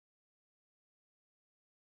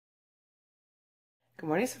Good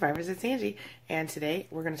morning, survivors. It's Angie, and today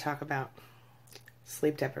we're going to talk about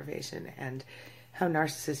sleep deprivation and how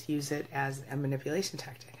narcissists use it as a manipulation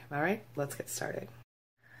tactic. All right, let's get started.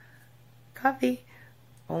 Coffee.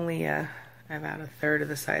 Only about a third of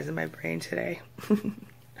the size of my brain today.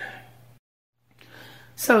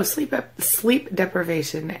 So sleep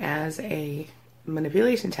deprivation as a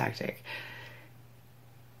manipulation tactic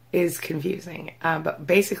is confusing, but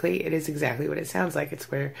basically it is exactly what it sounds like. It's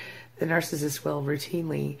where the narcissist will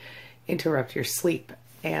routinely interrupt your sleep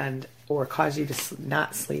or cause you to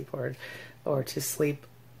not sleep or to sleep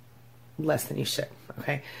less than you should.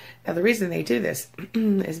 Okay. Now the reason they do this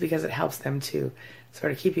is because it helps them to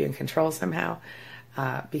sort of keep you in control somehow,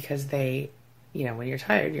 because they, when you're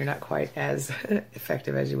tired, you're not quite as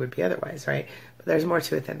effective as you would be otherwise, right? But there's more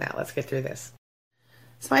to it than that. Let's get through this.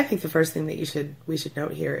 So I think the first thing that we should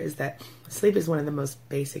note here is that sleep is one of the most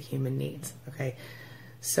basic human needs. Okay.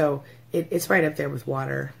 So it's right up there with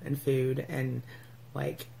water and food and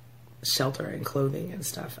like shelter and clothing and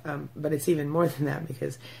stuff. But it's even more than that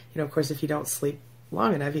because, of course, if you don't sleep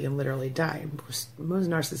long enough, you can literally die. Most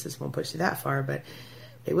narcissists won't push you that far, but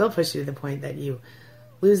they will push you to the point that you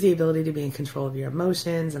lose the ability to be in control of your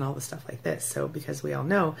emotions and all the stuff like this. So because we all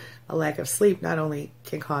know a lack of sleep not only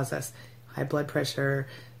can cause us high blood pressure,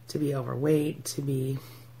 to be overweight, to be,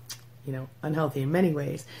 unhealthy in many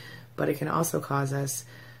ways, but it can also cause us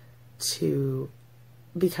to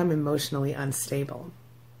become emotionally unstable.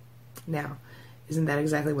 Now, isn't that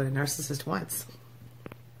exactly what a narcissist wants?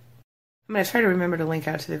 I'm going to try to remember to link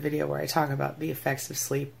out to the video where I talk about the effects of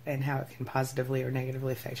sleep and how it can positively or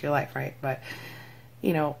negatively affect your life, right? But,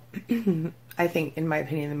 I think, in my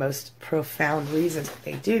opinion, the most profound reason that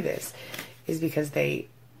they do this is because they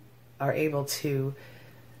are able to,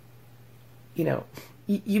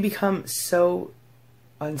 you become so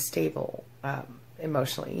unstable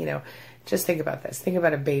emotionally. Just think about this. Think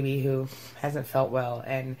about a baby who hasn't felt well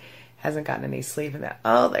and hasn't gotten any sleep, and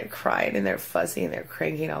they're crying and they're fussy and they're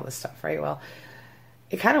cranky and all this stuff, right? Well,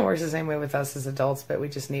 it kind of works the same way with us as adults, but we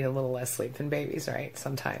just need a little less sleep than babies, right?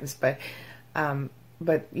 Sometimes, but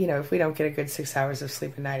if we don't get a good 6 hours of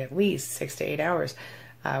sleep a night, at least 6 to 8 hours,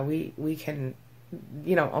 we can,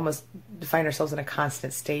 almost find ourselves in a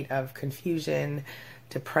constant state of confusion,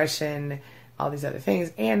 depression, all these other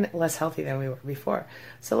things, and less healthy than we were before.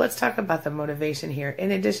 So let's talk about the motivation here.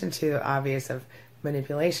 In addition to the obvious of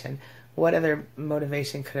manipulation, what other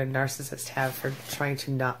motivation could a narcissist have for trying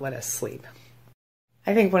to not let us sleep?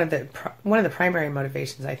 I think one of the primary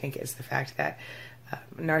motivations, I think, is the fact that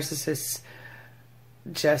narcissists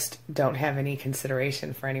just don't have any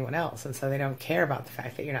consideration for anyone else, and so they don't care about the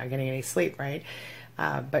fact that you're not getting any sleep, right?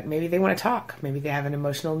 But maybe they want to talk. Maybe they have an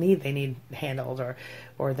emotional need they need handled,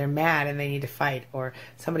 or they're mad and they need to fight, or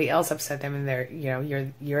somebody else upset them and they're,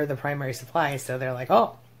 you're the primary supply, so they're like,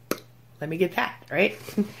 oh, let me get that, right?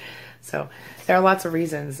 So there are lots of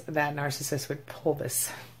reasons that narcissists would pull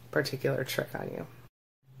this particular trick on you.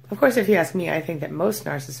 Of course, if you ask me, I think that most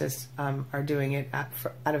narcissists are doing it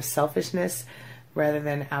out of selfishness rather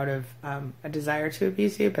than out of a desire to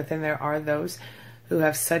abuse you. But then there are those who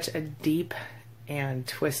have such a deep and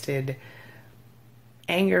twisted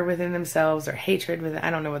anger within themselves, or hatred within, I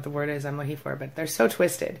don't know what the word is I'm looking for, but they're so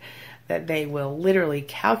twisted that they will literally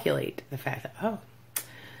calculate the fact that, oh,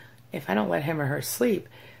 if I don't let him or her sleep,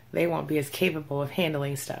 they won't be as capable of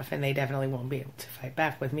handling stuff, and they definitely won't be able to fight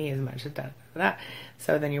back with me as much as that.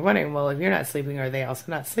 So then you're wondering, well, if you're not sleeping, are they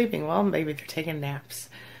also not sleeping? Well, maybe they're taking naps,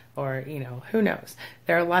 or, who knows?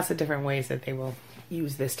 There are lots of different ways that they will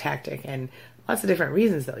use this tactic, and lots of different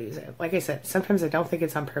reasons they'll use it. Like I said, sometimes I don't think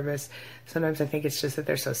it's on purpose. Sometimes I think it's just that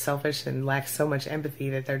they're so selfish and lack so much empathy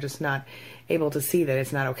that they're just not able to see that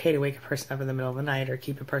it's not okay to wake a person up in the middle of the night or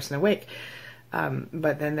keep a person awake.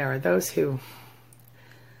 But then there are those who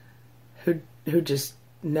just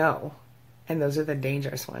know, and those are the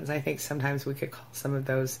dangerous ones. I think sometimes we could call some of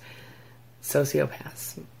those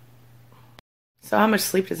sociopaths. So how much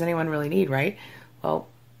sleep does anyone really need, right? Well,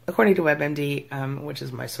 according to WebMD, which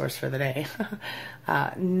is my source for the day,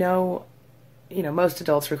 most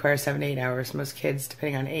adults require 7 to 8 hours. Most kids,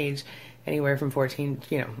 depending on age, anywhere from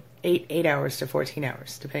 8 hours to 14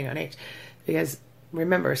 hours, depending on age. Because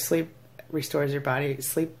remember, sleep restores your body.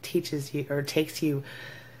 Sleep teaches you, or takes you,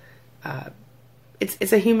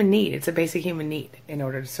 it's a human need. It's a basic human need in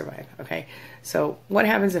order to survive. Okay. So what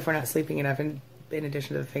happens if we're not sleeping enough, in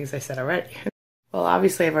addition to the things I said already? Well,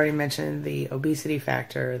 obviously I've already mentioned the obesity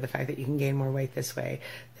factor, the fact that you can gain more weight this way,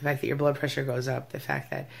 the fact that your blood pressure goes up, the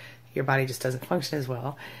fact that your body just doesn't function as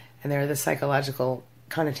well. And there are the psychological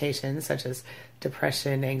connotations such as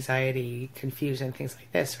depression, anxiety, confusion, things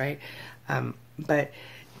like this, right? But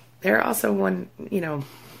there are also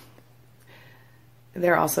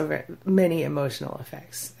there are also many emotional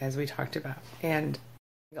effects, as we talked about. And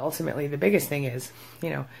ultimately, the biggest thing is,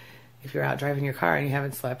 if you're out driving your car and you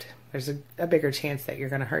haven't slept, there's a bigger chance that you're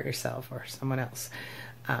going to hurt yourself or someone else.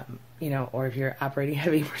 Or if you're operating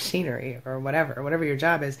heavy machinery or whatever your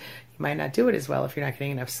job is, you might not do it as well if you're not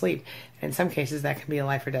getting enough sleep. And in some cases, that can be a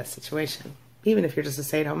life or death situation, even if you're just a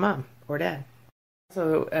stay-at-home mom or dad.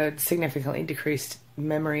 Also, a significantly decreased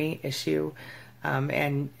memory issue,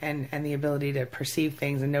 and the ability to perceive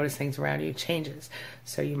things and notice things around you changes.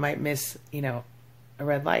 So you might miss, a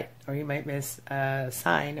red light, or you might miss a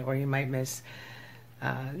sign, or you might miss,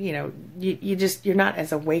 you're not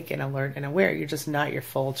as awake and alert and aware. You're just not your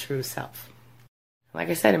full, true self. Like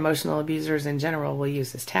I said, emotional abusers in general will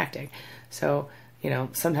use this tactic. So,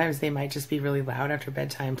 sometimes they might just be really loud after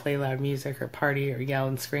bedtime, play loud music or party or yell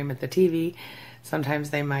and scream at the TV. Sometimes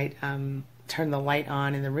they might turn the light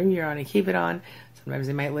on in the room you're on and keep it on. Sometimes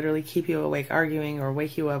they might literally keep you awake arguing or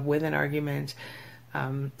wake you up with an argument.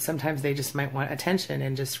 Sometimes they just might want attention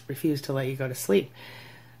and just refuse to let you go to sleep.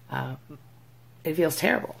 It feels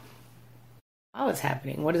terrible. While it's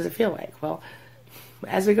happening, what does it feel like? Well,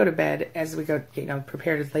 as we go to bed, as we go,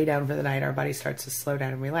 prepare to lay down for the night, our body starts to slow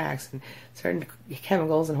down and relax, and certain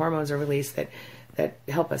chemicals and hormones are released that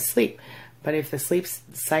help us sleep. But if the sleep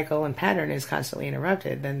cycle and pattern is constantly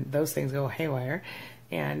interrupted, then those things go haywire,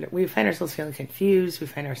 and we find ourselves feeling confused. We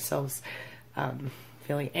find ourselves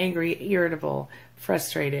feeling angry, irritable,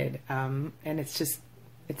 frustrated, and it's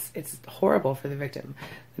horrible for the victim.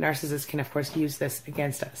 The narcissist can, of course, use this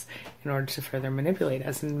against us in order to further manipulate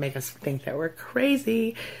us and make us think that we're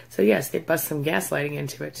crazy. So yes, they bust some gaslighting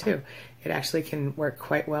into it too. It actually can work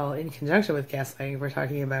quite well in conjunction with gaslighting if we're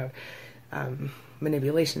talking about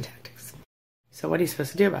manipulation tactics. So what are you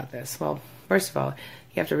supposed to do about this? Well, first of all,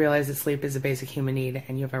 you have to realize that sleep is a basic human need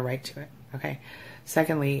and you have a right to it. Okay.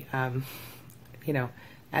 Secondly,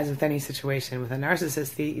 as with any situation with a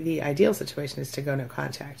narcissist, the ideal situation is to go no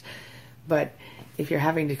contact. But if you're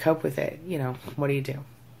having to cope with it, what do you do?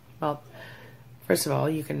 Well, first of all,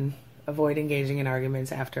 you can avoid engaging in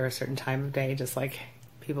arguments after a certain time of day, just like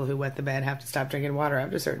people who wet the bed have to stop drinking water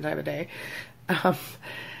after a certain time of day.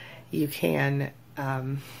 You can,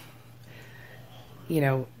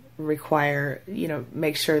 require,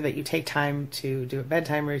 make sure that you take time to do a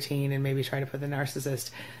bedtime routine and maybe try to put the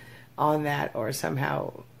narcissist on that or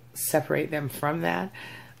somehow separate them from that.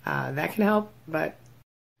 That can help, but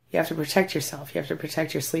you have to protect yourself. You have to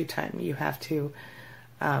protect your sleep time. You have to,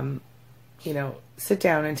 sit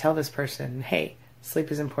down and tell this person, hey,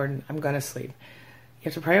 sleep is important. I'm going to sleep.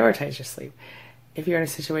 You have to prioritize your sleep. If you're in a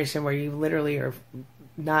situation where you literally are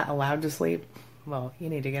not allowed to sleep, well, you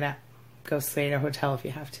need to get out. Go stay in a hotel if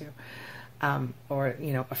you have to, or,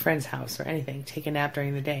 a friend's house or anything. Take a nap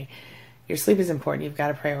during the day. Your sleep is important. You've got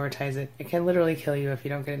to prioritize it. It can literally kill you if you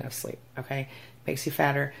don't get enough sleep, okay? Makes you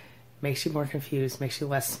fatter, makes you more confused, makes you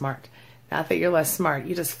less smart. Not that you're less smart,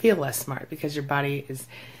 you just feel less smart because your body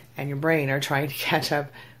and your brain are trying to catch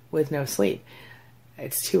up with no sleep.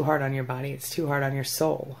 It's too hard on your body. It's too hard on your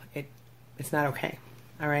soul. It's not okay,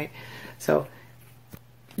 all right? So,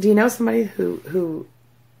 do you know somebody who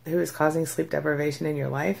is causing sleep deprivation in your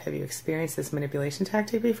life? Have you experienced this manipulation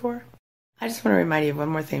tactic before? I just want to remind you of one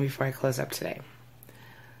more thing before I close up today.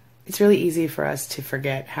 It's really easy for us to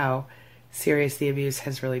forget how serious the abuse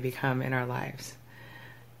has really become in our lives.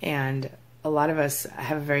 And a lot of us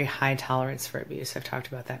have a very high tolerance for abuse. I've talked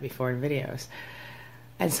about that before in videos.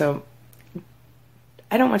 And so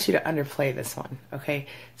I don't want you to underplay this one, okay?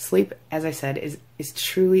 Sleep, as I said, is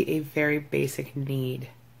truly a very basic need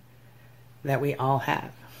that we all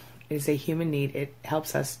have. It is a human need. It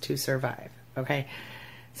helps us to survive, okay?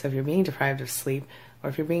 So if you're being deprived of sleep, or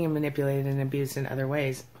if you're being manipulated and abused in other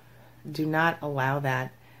ways, do not allow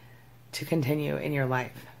that to continue in your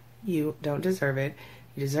life. You don't deserve it.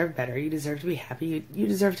 You deserve better. You deserve to be happy. You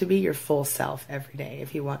deserve to be your full self every day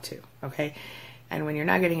if you want to, okay? And when you're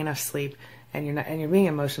not getting enough sleep and you're being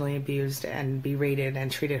emotionally abused and berated and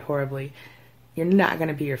treated horribly, you're not going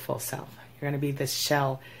to be your full self. You're going to be this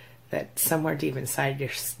shell that somewhere deep inside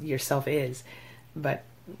yourself is, but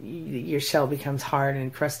your shell becomes hard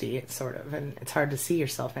and crusty, and it's hard to see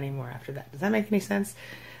yourself anymore after that. Does that make any sense?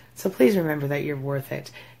 So please remember that you're worth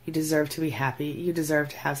it. You deserve to be happy. You deserve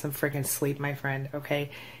to have some freaking sleep, my friend, okay?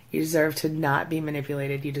 You deserve to not be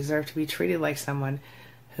manipulated. You deserve to be treated like someone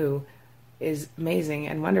who is amazing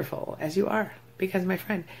and wonderful as you are. Because, my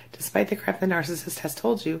friend, despite the crap the narcissist has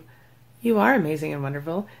told you, you are amazing and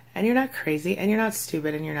wonderful, and you're not crazy, and you're not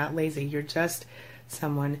stupid, and you're not lazy. You're just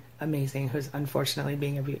someone amazing who's unfortunately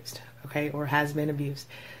being abused, okay, or has been abused.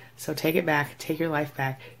 So take it back, take your life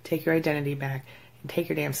back, take your identity back, and take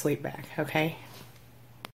your damn sleep back, okay?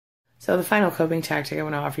 So the final coping tactic I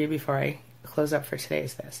want to offer you before I close up for today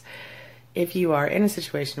is this. If you are in a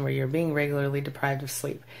situation where you're being regularly deprived of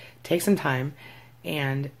sleep, take some time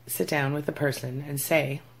and sit down with the person and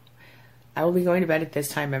say, I will be going to bed at this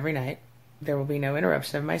time every night. There will be no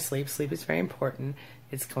interruption of my sleep. Sleep is very important.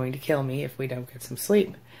 It's going to kill me if we don't get some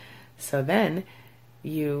sleep. So then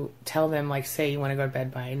you tell them, like, say you want to go to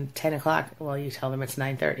bed by 10 o'clock. Well, you tell them it's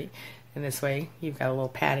 9:30. And this way you've got a little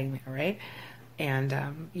padding there, right? And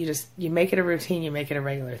you make it a routine, you make it a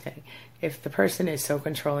regular thing. If the person is so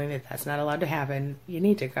controlling that that's not allowed to happen, you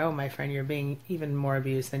need to go, my friend. You're being even more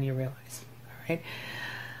abused than you realize.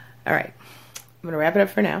 All right. I'm going to wrap it up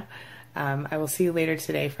for now. I will see you later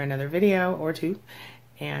today for another video or two.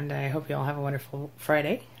 And I hope you all have a wonderful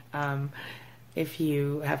Friday. If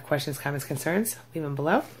you have questions, comments, concerns, leave them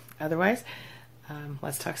below. Otherwise,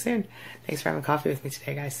 let's talk soon. Thanks for having coffee with me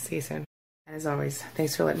today, guys. See you soon. And as always,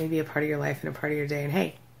 thanks for letting me be a part of your life and a part of your day. And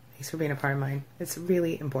hey, thanks for being a part of mine. It's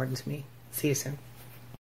really important to me. See you soon.